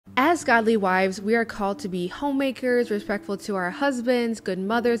As godly wives, we are called to be homemakers, respectful to our husbands, good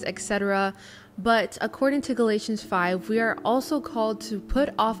mothers, etc. But according to Galatians 5, we are also called to put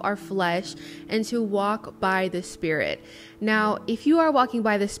off our flesh and to walk by the Spirit. Now, if you are walking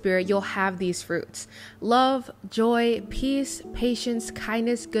by the Spirit, you'll have these fruits: love, joy, peace, patience,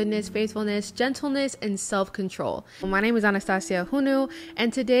 kindness, goodness, faithfulness, gentleness, and self-control. My name is Anastasia Hunu,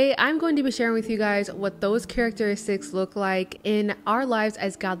 and today I'm going to be sharing with you guys what those characteristics look like in our lives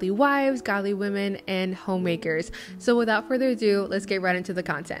as godly wives, godly women, and homemakers. So without further ado, let's get right into the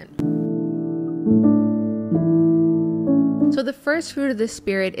content. So the first fruit of the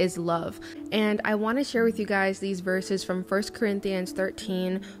Spirit is love. And I want to share with you guys these verses from 1 Corinthians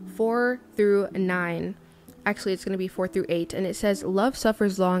 13, 4 through 9. Actually, it's going to be 4 through 8. And it says, "Love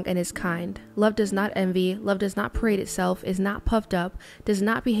suffers long and is kind. Love does not envy. Love does not parade itself, is not puffed up, does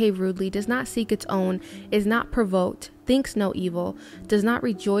not behave rudely, does not seek its own, is not provoked, thinks no evil, does not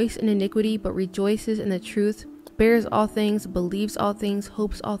rejoice in iniquity, but rejoices in the truth, bears all things, believes all things,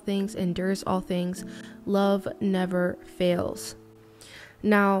 hopes all things, endures all things. Love never fails."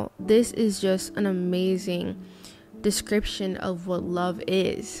 Now, this is just an amazing description of what love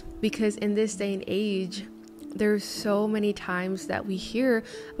is, because in this day and age, there's so many times that we hear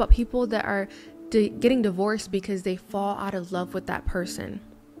about people that are getting divorced because they fall out of love with that person.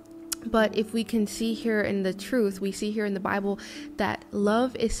 But if we can see here in the truth, we see here in the Bible that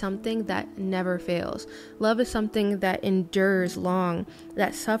love is something that never fails. Love is something that endures long,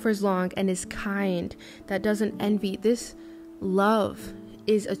 that suffers long, and is kind, that doesn't envy. This love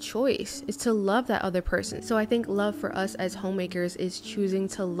is a choice. It's to love that other person. So I think love for us as homemakers is choosing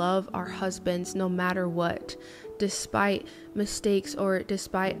to love our husbands no matter what. Despite mistakes or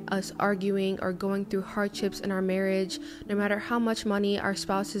despite us arguing or going through hardships in our marriage, no matter how much money our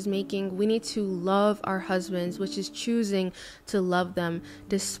spouse is making, we need to love our husbands, which is choosing to love them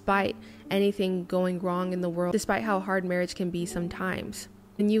despite anything going wrong in the world, despite how hard marriage can be sometimes.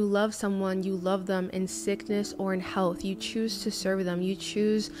 When you love someone, you love them in sickness or in health. You choose to serve them. You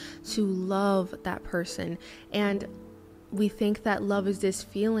choose to love that person. And we think that love is this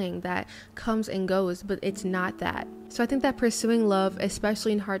feeling that comes and goes, but it's not that. So I think that pursuing love,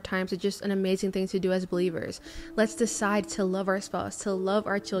 especially in hard times, is just an amazing thing to do as believers. Let's decide to love our spouse, to love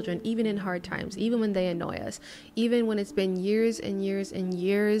our children, even in hard times, even when they annoy us, even when it's been years and years and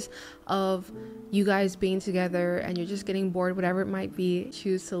years of you guys being together and you're just getting bored, whatever it might be.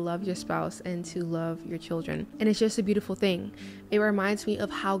 Choose to love your spouse and to love your children. And it's just a beautiful thing. It reminds me of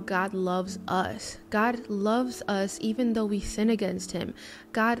how God loves us. God loves us even though we sin against him.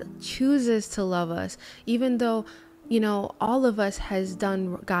 God chooses to love us even though, all of us has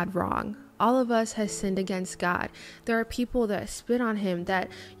done God wrong. All of us has sinned against God. There are people that spit on him, that,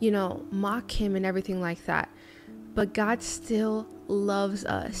 mock him and everything like that. But God still loves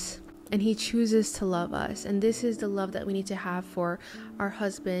us and he chooses to love us. And this is the love that we need to have for our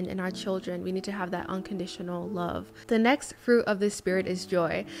husband and our children. We need to have that unconditional love. The next fruit of the Spirit is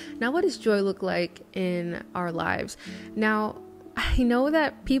joy. Now, what does joy look like in our lives? Now, I know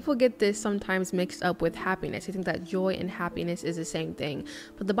that people get this sometimes mixed up with happiness. I think that joy and happiness is the same thing.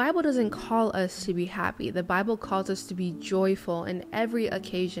 But the Bible doesn't call us to be happy. The Bible calls us to be joyful in every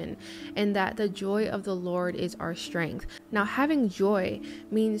occasion, and that the joy of the Lord is our strength. Now, having joy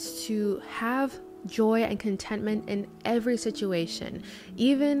means to have joy and contentment in every situation,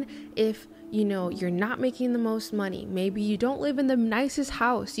 even if you're not making the most money. Maybe you don't live in the nicest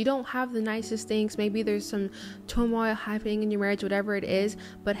house. You don't have the nicest things. Maybe there's some turmoil happening in your marriage, whatever it is.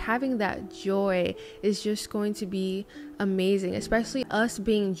 But having that joy is just going to be amazing. Especially us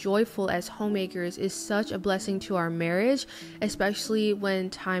being joyful as homemakers is such a blessing to our marriage, especially when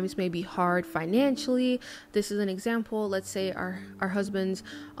times may be hard financially. This is an example. Let's say our husbands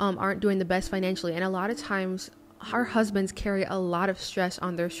aren't doing the best financially. And a lot of times our husbands carry a lot of stress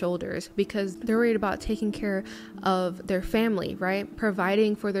on their shoulders because they're worried about taking care of their family, right?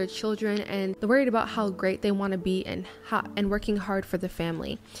 Providing for their children, and they're worried about how great they want to be and working hard for the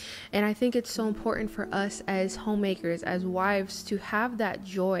family. And I think it's so important for us as homemakers, as wives, to have that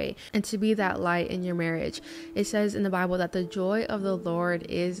joy and to be that light in your marriage. It says in the Bible that the joy of the Lord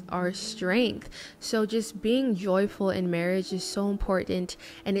is our strength. So just being joyful in marriage is so important,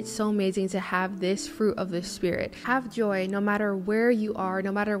 and it's so amazing to have this fruit of the Spirit. Have joy no matter where you are,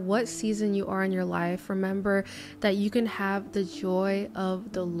 no matter what season you are in your life. Remember that you can have the joy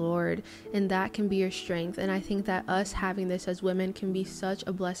of the Lord, and that can be your strength. And I think that us having this as women can be such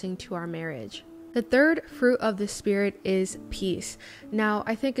a blessing to our marriage. The third fruit of the Spirit is peace. Now,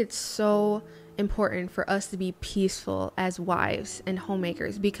 I think it's so important for us to be peaceful as wives and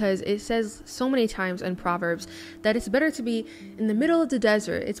homemakers, because it says so many times in Proverbs that it's better to be in the middle of the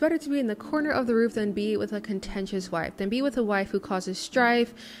desert. It's better to be in the corner of the roof than be with a contentious wife, than be with a wife who causes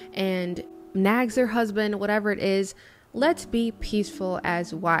strife and nags her husband, whatever it is. Let's be peaceful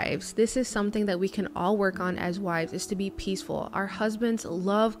as wives. This is something that we can all work on as wives, is to be peaceful. Our husbands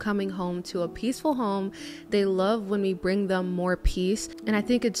love coming home to a peaceful home. They love when we bring them more peace. And I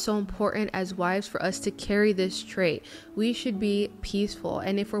think it's so important as wives for us to carry this trait. We should be peaceful.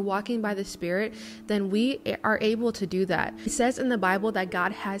 And if we're walking by the Spirit, then we are able to do that. It says in the Bible that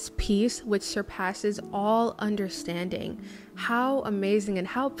God has peace which surpasses all understanding. How amazing and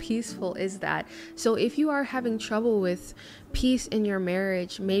how peaceful is that? So if you are having trouble with peace in your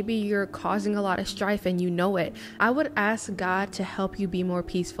marriage, maybe you're causing a lot of strife and you know it, I would ask God to help you be more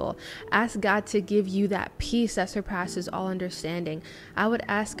peaceful. Ask God to give you that peace that surpasses all understanding. I would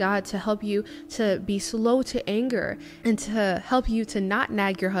ask God to help you to be slow to anger and to help you to not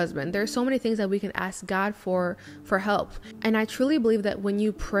nag your husband. There are so many things that we can ask God for help. And I truly believe that when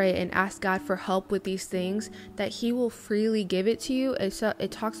you pray and ask God for help with these things, that He will freely give it to you.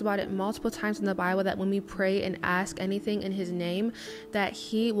 It talks about it multiple times in the Bible that when we pray and ask anything in His name, that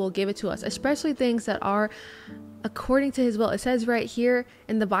He will give it to us, especially things that are according to His will. It says right here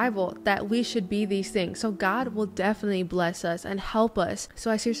in the Bible that we should be these things. So God will definitely bless us and help us.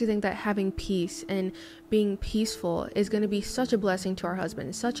 So I seriously think that having peace and being peaceful is going to be such a blessing to our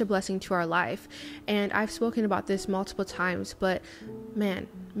husband, such a blessing to our life. And I've spoken about this multiple times, but man,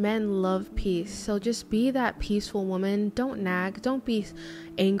 men love peace. So just be that peaceful woman. Don't nag. Don't be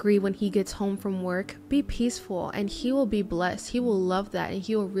angry when he gets home from work. Be peaceful and he will be blessed. He will love that and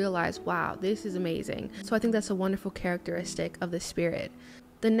he will realize, wow, this is amazing. So I think that's a wonderful characteristic of the Spirit.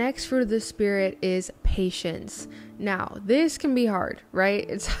 The next fruit of the Spirit is patience. Now, this can be hard, right?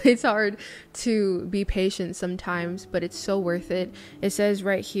 It's hard to be patient sometimes, but it's so worth it. It says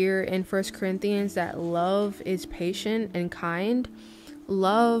right here in 1 Corinthians that love is patient and kind.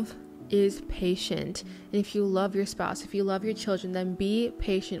 Love is patient. And if you love your spouse, if you love your children, then be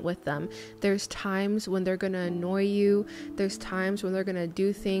patient with them. There's times when they're going to annoy you. There's times when they're going to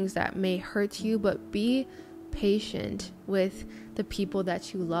do things that may hurt you, but be patient with the people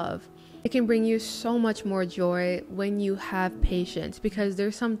that you love. It can bring you so much more joy when you have patience, because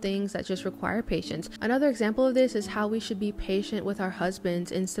there's some things that just require patience. Another example of this is how we should be patient with our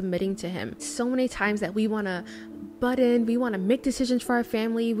husbands in submitting to Him. So many times that we want to butt in, we want to make decisions for our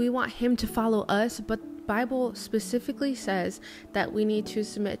family, we want Him to follow us, but Bible specifically says that we need to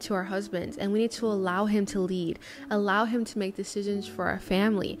submit to our husbands and we need to allow Him to lead, allow Him to make decisions for our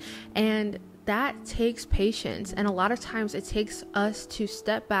family. And that takes patience, and a lot of times it takes us to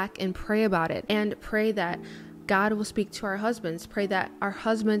step back and pray about it, and pray that God will speak to our husbands, pray that our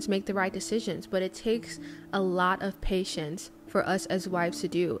husbands make the right decisions. But it takes a lot of patience for us as wives to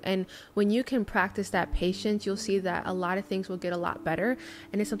do. And when you can practice that patience, you'll see that a lot of things will get a lot better.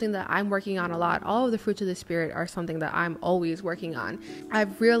 And it's something that I'm working on a lot. All of the fruits of the Spirit are something that I'm always working on.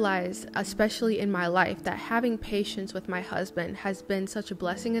 I've realized, especially in my life, that having patience with my husband has been such a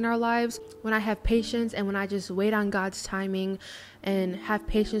blessing in our lives. When I have patience and when I just wait on God's timing and have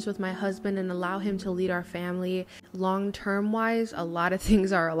patience with my husband and allow him to lead our family, long-term wise, a lot of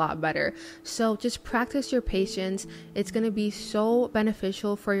things are a lot better. So just practice your patience. It's going to be so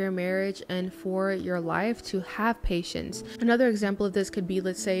beneficial for your marriage and for your life to have patience. Another example of this could be,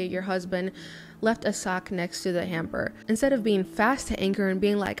 let's say your husband left a sock next to the hamper. Instead of being fast to anger and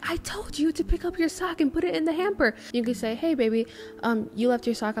being like, I told you to pick up your sock and put it in the hamper, you could say, hey baby, you left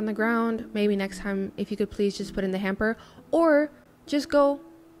your sock on the ground. Maybe next time if you could please just put it in the hamper, or just go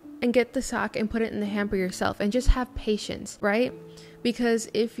and get the sock and put it in the hamper yourself, and just have patience, right? Because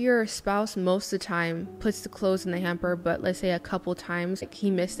if your spouse most of the time puts the clothes in the hamper, but let's say a couple times like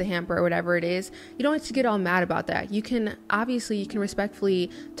he missed the hamper or whatever it is, you don't have to get all mad about that. You can respectfully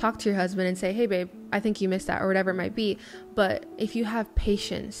talk to your husband and say, hey babe, I think you missed that, or whatever it might be. But if you have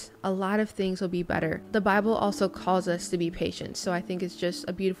patience, a lot of things will be better. The Bible also calls us to be patient, so I think it's just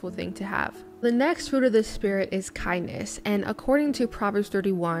a beautiful thing to have. The next fruit of the Spirit is kindness. And according to Proverbs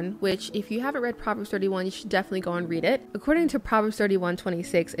 31, which if you haven't read Proverbs 31, you should definitely go and read it. According to Proverbs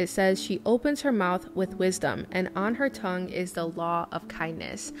 31:26, it says, she opens her mouth with wisdom, and on her tongue is the law of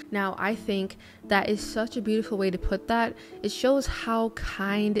kindness. Now, I think that is such a beautiful way to put that. It shows how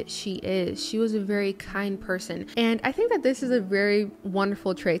kind she is. She was a very kind person. And I think that this is a very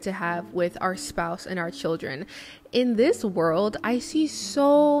wonderful trait to have with our spouse and our children. in this world, I see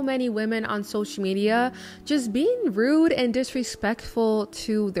so many women on social media just being rude and disrespectful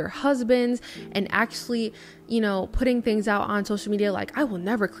to their husbands, and actually, putting things out on social media like, I will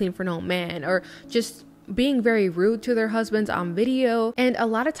never clean for no man, or just being very rude to their husbands on video. And a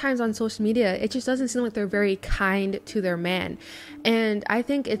lot of times on social media, it just doesn't seem like they're very kind to their man. And I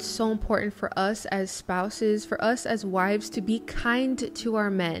think it's so important for us as spouses, for us as wives, to be kind to our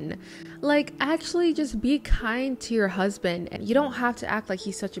men. Like, actually just be kind to your husband. And you don't have to act like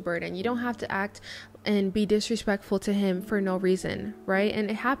he's such a burden. You don't have to act and be disrespectful to him for no reason, right?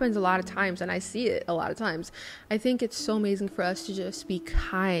 And it happens a lot of times, and I see it a lot of times. I think it's so amazing for us to just be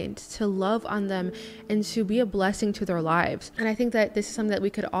kind, to love on them, and to be a blessing to their lives. And I think that this is something that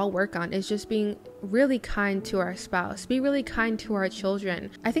we could all work on, is just being really kind to our spouse, be really kind to our children.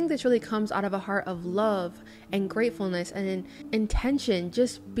 I think this really comes out of a heart of love and gratefulness and intention.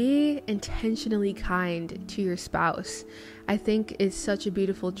 Just be intentionally kind to your spouse. I think it's such a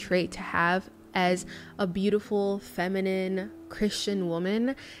beautiful trait to have as a beautiful, feminine Christian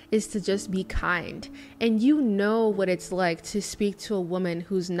woman, is to just be kind. And you know what it's like to speak to a woman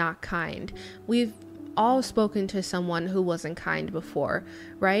who's not kind. We've all spoken to someone who wasn't kind before,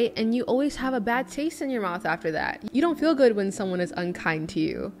 right? And you always have a bad taste in your mouth after that. You don't feel good when someone is unkind to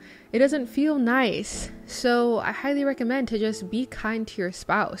you. It doesn't feel nice. So I highly recommend to just be kind to your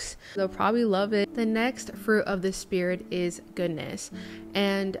spouse. They'll probably love it. The next fruit of the Spirit is goodness.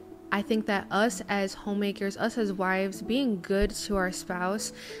 And I think that us as homemakers, us as wives, being good to our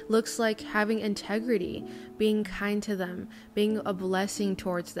spouse looks like having integrity, being kind to them, being a blessing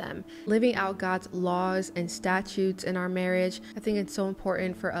towards them, living out God's laws and statutes in our marriage. I think it's so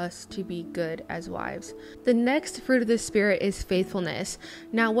important for us to be good as wives. The next fruit of the Spirit is faithfulness.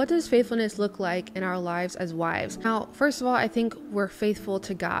 Now, what does faithfulness look like in our lives as wives? Now, first of all, I think we're faithful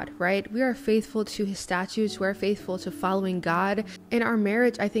to God, right? We are faithful to His statutes. We're faithful to following God. In our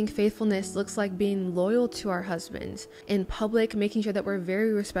marriage, I think faithfulness looks like being loyal to our husbands in public, making sure that we're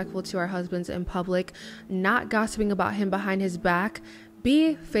very respectful to our husbands in public, not gossiping about him behind his back.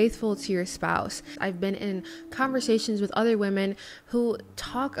 Be faithful to your spouse. I've been in conversations with other women who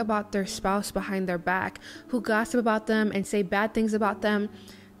talk about their spouse behind their back, who gossip about them and say bad things about them.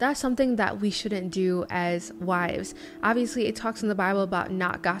 That's something that we shouldn't do as wives. Obviously, it talks in the Bible about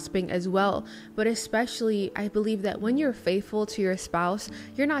not gossiping as well, but especially I believe that when you're faithful to your spouse,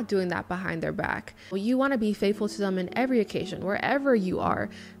 you're not doing that behind their back. You want to be faithful to them in every occasion, wherever you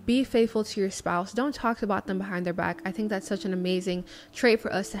are. Be faithful to your spouse. Don't talk about them behind their back. I think that's such an amazing trait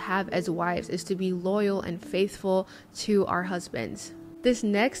for us to have as wives, is to be loyal and faithful to our husbands. This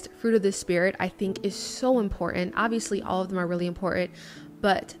next fruit of the Spirit I think is so important. Obviously, all of them are really important,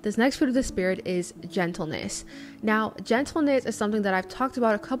 but this next fruit of the Spirit is gentleness. Now, gentleness is something that I've talked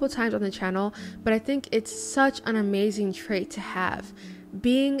about a couple times on the channel, but I think it's such an amazing trait to have.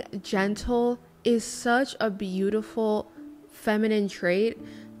 Being gentle is such a beautiful feminine trait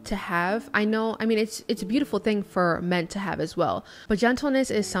to have. It's a beautiful thing for men to have as well, but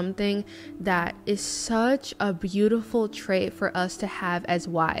gentleness is something that is such a beautiful trait for us to have as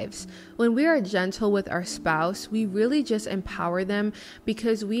wives. When we are gentle with our spouse, we really just empower them,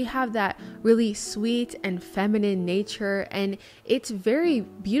 because we have that really sweet and feminine nature, and it's very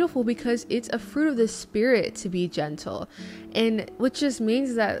beautiful because it's a fruit of the Spirit to be gentle, and which just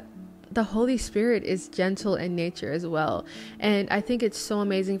means that the Holy Spirit is gentle in nature as well. And I think it's so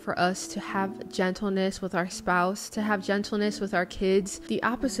amazing for us to have gentleness with our spouse, to have gentleness with our kids. The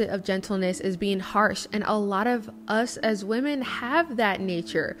opposite of gentleness is being harsh. And a lot of us as women have that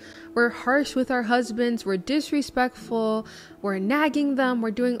nature. We're harsh with our husbands, we're disrespectful, we're nagging them,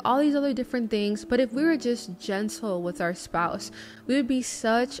 we're doing all these other different things. But if we were just gentle with our spouse, we would be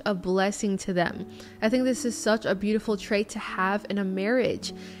such a blessing to them. I think this is such a beautiful trait to have in a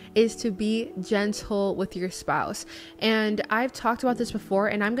marriage, is to be gentle with your spouse. And I've talked about this before,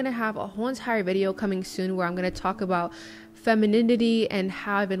 and I'm going to have a whole entire video coming soon where I'm going to talk about femininity and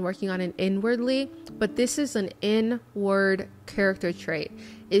how I've been working on it inwardly. But this is an inward character trait,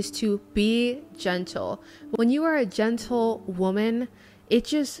 is to be gentle. When you are a gentle woman, it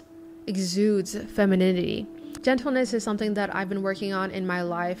just exudes femininity. Gentleness is something that I've been working on in my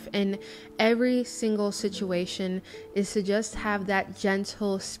life, in every single situation, is to just have that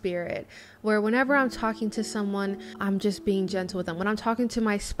gentle spirit where whenever I'm talking to someone, I'm just being gentle with them. When I'm talking to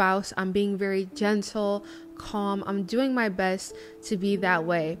my spouse, I'm being very gentle, calm. I'm doing my best to be that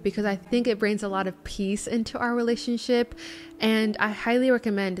way, because I think it brings a lot of peace into our relationship. And I highly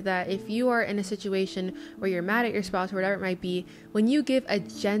recommend that if you are in a situation where you're mad at your spouse or whatever it might be, when you give a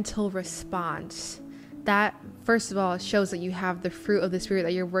gentle response, that first of all shows that you have the fruit of the Spirit,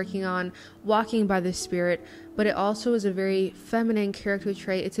 that you're working on walking by the Spirit, but it also is a very feminine character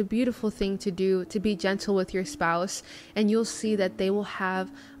trait. It's a beautiful thing to do, to be gentle with your spouse, and you'll see that they will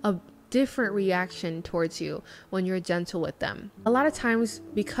have a different reaction towards you when you're gentle with them. A lot of times,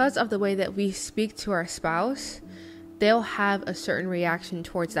 because of the way that we speak to our spouse, they'll have a certain reaction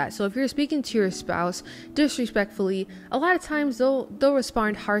towards that. So if you're speaking to your spouse disrespectfully, a lot of times they'll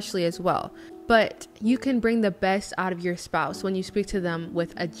respond harshly as well. But you can bring the best out of your spouse when you speak to them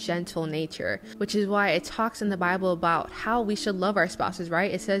with a gentle nature, which is why it talks in the Bible about how we should love our spouses,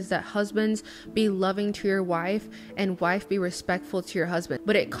 right? It says that husbands, be loving to your wife, and wife, be respectful to your husband.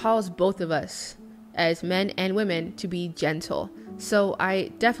 But it calls both of us as men and women to be gentle. So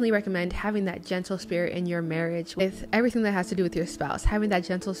I definitely recommend having that gentle spirit in your marriage with everything that has to do with your spouse. Having that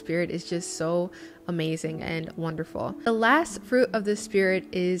gentle spirit is just so amazing and wonderful. The last fruit of the Spirit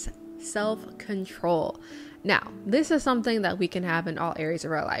is self-control. Now, this is something that we can have in all areas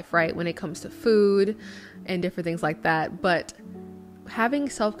of our life, right? When it comes to food and different things like that. But having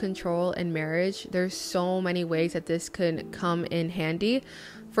self-control in marriage, there's so many ways that this can come in handy.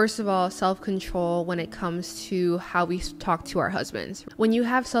 First of all, self-control when it comes to how we talk to our husbands. When you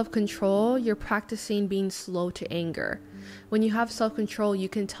have self-control, you're practicing being slow to anger. When you have self-control, you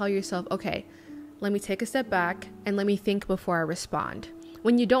can tell yourself, okay, let me take a step back and let me think before I respond.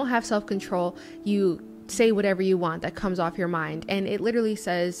 When you don't have self-control, you say whatever you want that comes off your mind. And it literally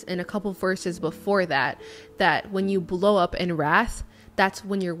says in a couple verses before that when you blow up in wrath, that's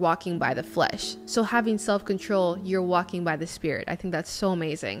when you're walking by the flesh. So having self-control, you're walking by the Spirit. I think that's so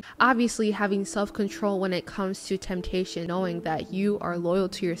amazing. Obviously, having self-control when it comes to temptation, knowing that you are loyal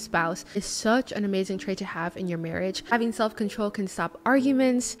to your spouse, is such an amazing trait to have in your marriage. Having self-control can stop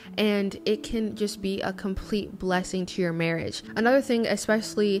arguments, and it can just be a complete blessing to your marriage. Another thing,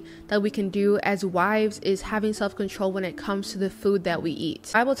 especially that we can do as wives, is having self-control when it comes to the food that we eat.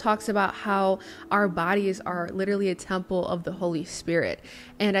 The Bible talks about how our bodies are literally a temple of the Holy Spirit.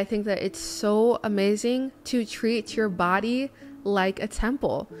 And I think that it's so amazing to treat your body like a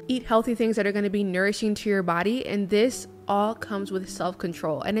temple. Eat healthy things that are going to be nourishing to your body, and this all comes with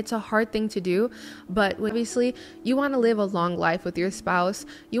self-control. And it's a hard thing to do, but obviously you want to live a long life with your spouse.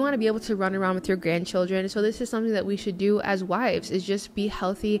 You want to be able to run around with your grandchildren. So this is something that we should do as wives, is just be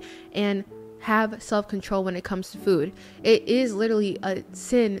healthy and have self-control when it comes to food. It is literally a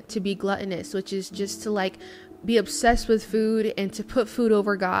sin to be gluttonous, which is just to be obsessed with food and to put food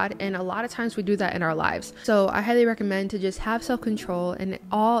over God. And a lot of times we do that in our lives. So I highly recommend to just have self-control in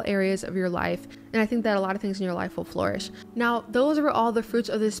all areas of your life. And I think that a lot of things in your life will flourish. Now, those were all the fruits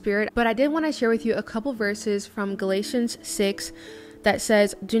of the Spirit, but I did want to share with you a couple verses from Galatians 6 that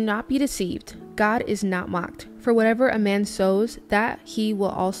says, "Do not be deceived. God is not mocked. For whatever a man sows, that he will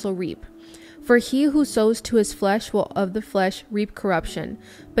also reap. For he who sows to his flesh will of the flesh reap corruption,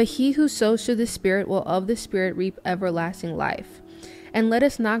 but he who sows to the Spirit will of the Spirit reap everlasting life. And let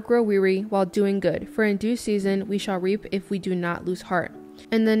us not grow weary while doing good, for in due season we shall reap if we do not lose heart."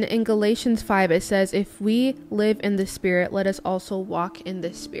 And then in Galatians 5, it says, "If we live in the Spirit, let us also walk in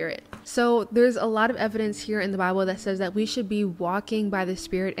the Spirit." So there's a lot of evidence here in the Bible that says that we should be walking by the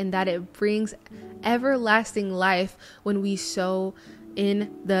Spirit, and that it brings everlasting life when we sow in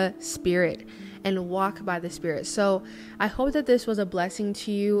the Spirit and walk by the Spirit. So I hope that this was a blessing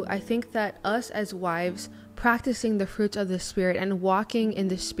to you. I think that us as wives practicing the fruits of the Spirit and walking in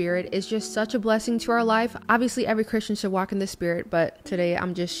the Spirit is just such a blessing to our life. Obviously, every Christian should walk in the Spirit, but today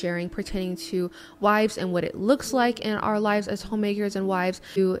I'm just sharing pertaining to wives and what it looks like in our lives as homemakers and wives.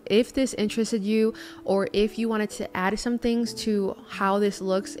 If this interested you, or if you wanted to add some things to how this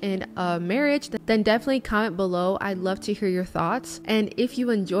looks in a marriage, then definitely comment below. I'd love to hear your thoughts. And if you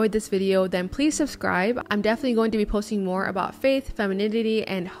enjoyed this video, then please subscribe. I'm definitely going to be posting more about faith, femininity,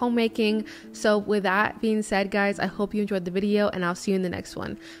 and homemaking. So with that being said, guys, I hope you enjoyed the video, and I'll see you in the next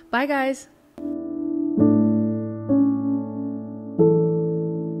one. Bye, guys.